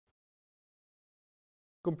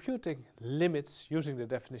Computing limits using the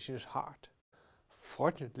definition is hard.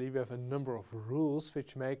 Fortunately, we have a number of rules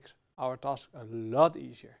which make our task a lot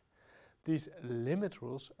easier. These limit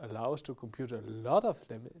rules allow us to compute a lot of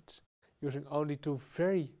limits using only two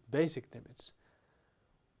very basic limits.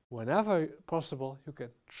 Whenever possible, you can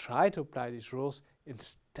try to apply these rules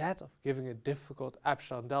instead of giving a difficult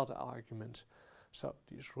epsilon delta argument. So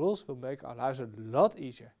these rules will make our lives a lot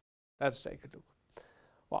easier. Let's take a look.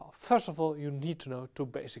 Well, first of all, you need to know two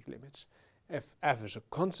basic limits. If f is a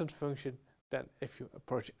constant function, then if you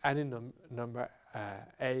approach any number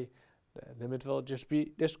a, the limit will just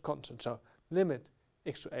be this constant. So limit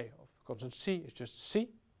x to a of constant c is just c.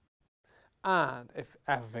 And if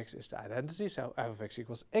f of x is the identity, so f of x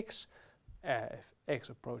equals x, if x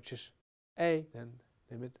approaches a, then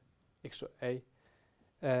limit x to a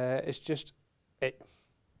is just a.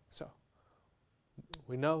 So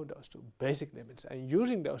we know those two basic limits, and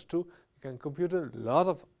using those two, you can compute a lot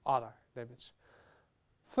of other limits.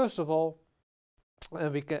 First of all,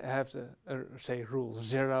 we can have the, say, rule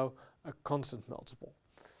 0, a constant multiple.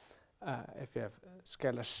 If we have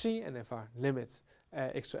scalar c, and if our limit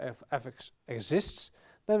x to f of x exists,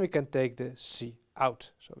 then we can take the c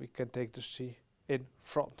out. So we can take the c in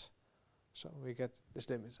front. So we get this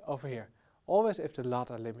limit over here, always if the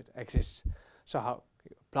latter limit exists. So how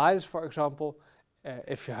you apply this, for example,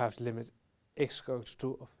 if you have the limit x goes to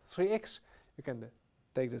 2 of 3x, you can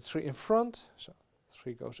take the 3 in front, so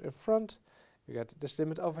 3 goes in front, you get this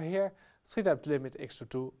limit over here, 3 times limit x to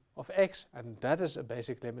 2 of x, and that is a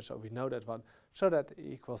basic limit, so we know that one, so that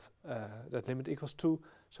equals that limit equals 2,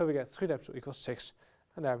 so we get 3 times 2 equals 6,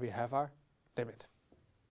 and there we have our limit.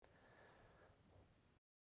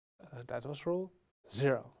 That was rule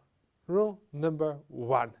 0. Rule number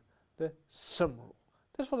 1, the sum rule.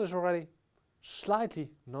 This one is already slightly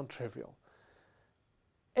non-trivial.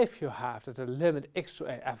 If you have that the limit x to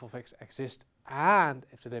a f of x exists, and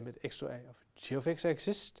if the limit x to a of g of x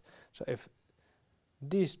exists, so if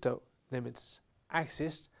these two limits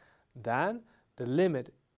exist, then the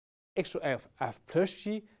limit x to a of f plus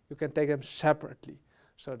g, you can take them separately.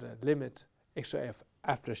 So the limit x to a of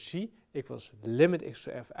f plus g equals limit x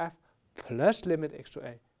to a of f plus limit x to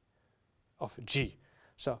a of g.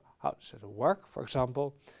 So how does it work? For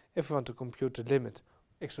example, if we want to compute the limit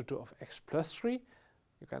x to 2 of x plus 3,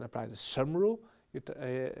 you can apply the sum rule.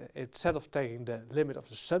 Instead of taking the limit of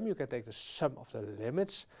the sum, you can take the sum of the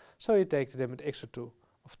limits. So you take the limit x to 2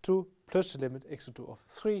 of 2 plus the limit x to 2 of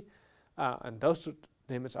 3. And those two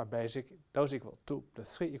limits are basic. Those equal 2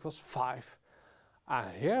 plus 3 equals 5.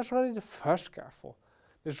 And here's already the first careful.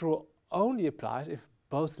 This rule only applies if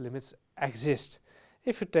both limits exist.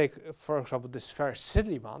 If you take, for example, this very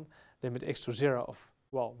silly one, limit x to 0 of,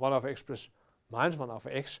 well, 1 over x plus minus 1 over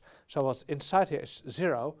x, so what's inside here is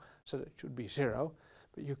 0, so that should be 0,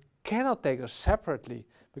 but you cannot take those separately,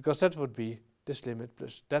 because that would be this limit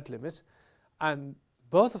plus that limit, and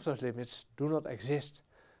both of those limits do not exist.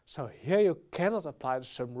 So here you cannot apply the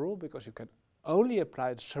sum rule, because you can only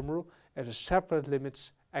apply the sum rule if the separate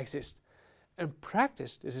limits exist. In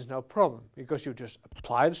practice, this is no problem, because you just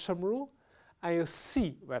apply the sum rule, and you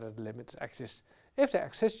see whether the limits exist. If they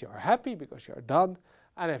exist, you are happy because you are done,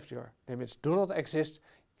 and if your limits do not exist,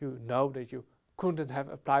 you know that you couldn't have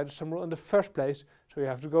applied the sum rule in the first place, so you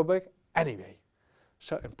have to go back anyway.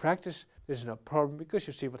 So in practice, this is no problem, because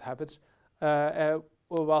you see what happens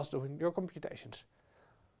whilst doing your computations.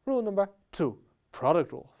 Rule number 2,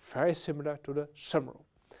 product rule, very similar to the sum rule.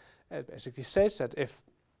 It basically states that if,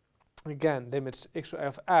 again, limits x to a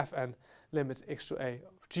of f and limits x to a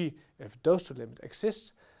of g, if those two limits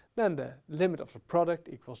exist, then the limit of the product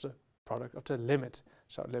equals the product of the limit.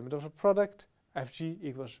 So limit of the product, fg,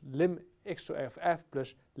 equals lim x to a of f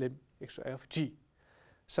plus lim x to a of g.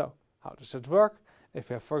 So how does it work? If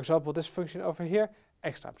you have, for example, this function over here,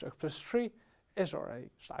 x times x plus 3 is already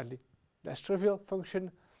slightly less trivial function.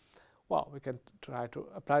 Well, we can try to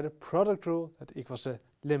apply the product rule that equals the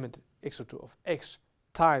limit x to 2 of x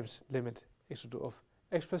times limit x to 2 of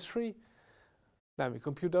x plus 3. Then we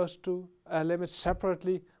compute those two limits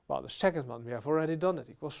separately. Well, the second one we have already done, it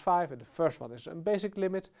equals 5, and the first one is a basic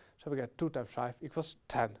limit, so we get 2 times 5 equals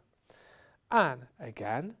 10. And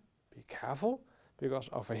again, be careful, because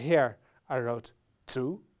over here I wrote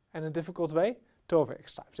 2 in a difficult way. 2 over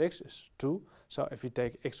x times x is 2, so if we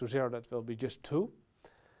take x to 0, that will be just 2,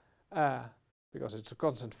 because it's a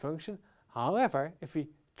constant function. However, if we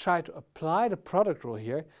try to apply the product rule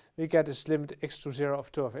here, we get this limit x to 0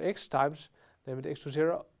 of 2 over x times limit x to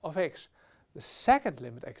 0 of x. The second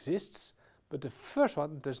limit exists, but the first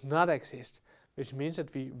one does not exist, which means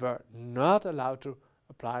that we were not allowed to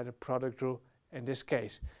apply the product rule in this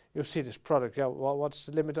case. You see this product, yeah, well, what's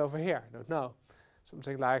the limit over here? I don't know.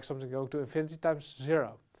 Something like something going to infinity times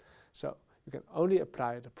 0. So you can only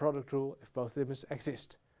apply the product rule if both limits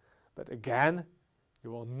exist. But again,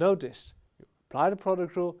 you will notice, you apply the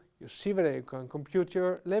product rule, you see whether you can compute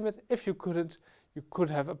your limit. If you couldn't, you could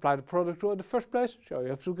have applied the product rule in the first place, so you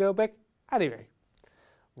have to go back anyway.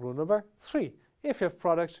 Rule number 3. If you have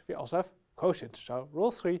products, we also have quotients. So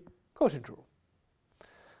rule 3, quotient rule.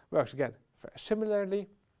 Works again very similarly.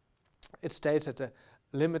 It states that the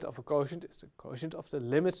limit of a quotient is the quotient of the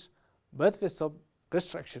limits, but with some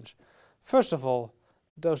restrictions. First of all,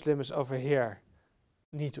 those limits over here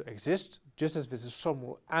need to exist, just as with the sum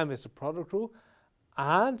rule and with the product rule,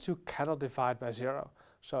 and you cannot divide by 0.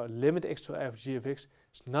 So limit x to a of g of x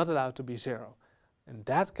is not allowed to be 0. In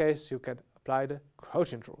that case, you can apply the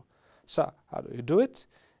quotient rule. So how do you do it?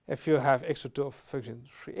 If you have x to 2 of function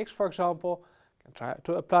 3x, for example, you can try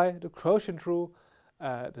to apply the quotient rule.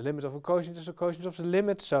 The limit of a quotient is the quotient of the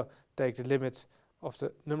limit, so take the limit of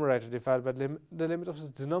the numerator divided by the limit of the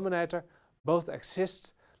denominator. Both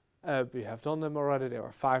exist. We have done them already, they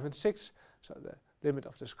were 5 and 6, so the limit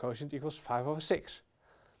of this quotient equals 5 over 6.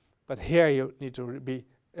 But here you need to be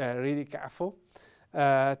really careful.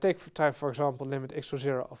 Take for example limit x to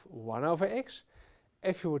 0 of 1 over x.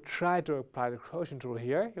 If you would try to apply the quotient rule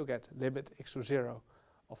here, you get limit x to 0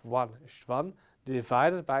 of 1 is 1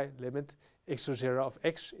 divided by limit x to 0 of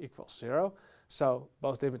x equals 0. So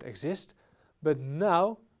both limits exist, but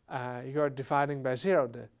now you are dividing by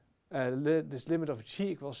 0. This limit of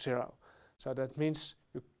g equals 0. So that means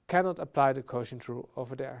you cannot apply the quotient rule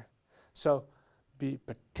over there. So be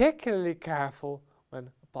particularly careful when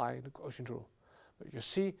applying the quotient rule. But you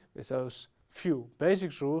see, with those few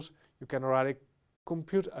basic rules, you can already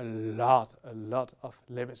compute a lot of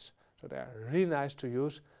limits. So they are really nice to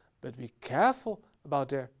use, but be careful about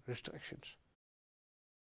their restrictions.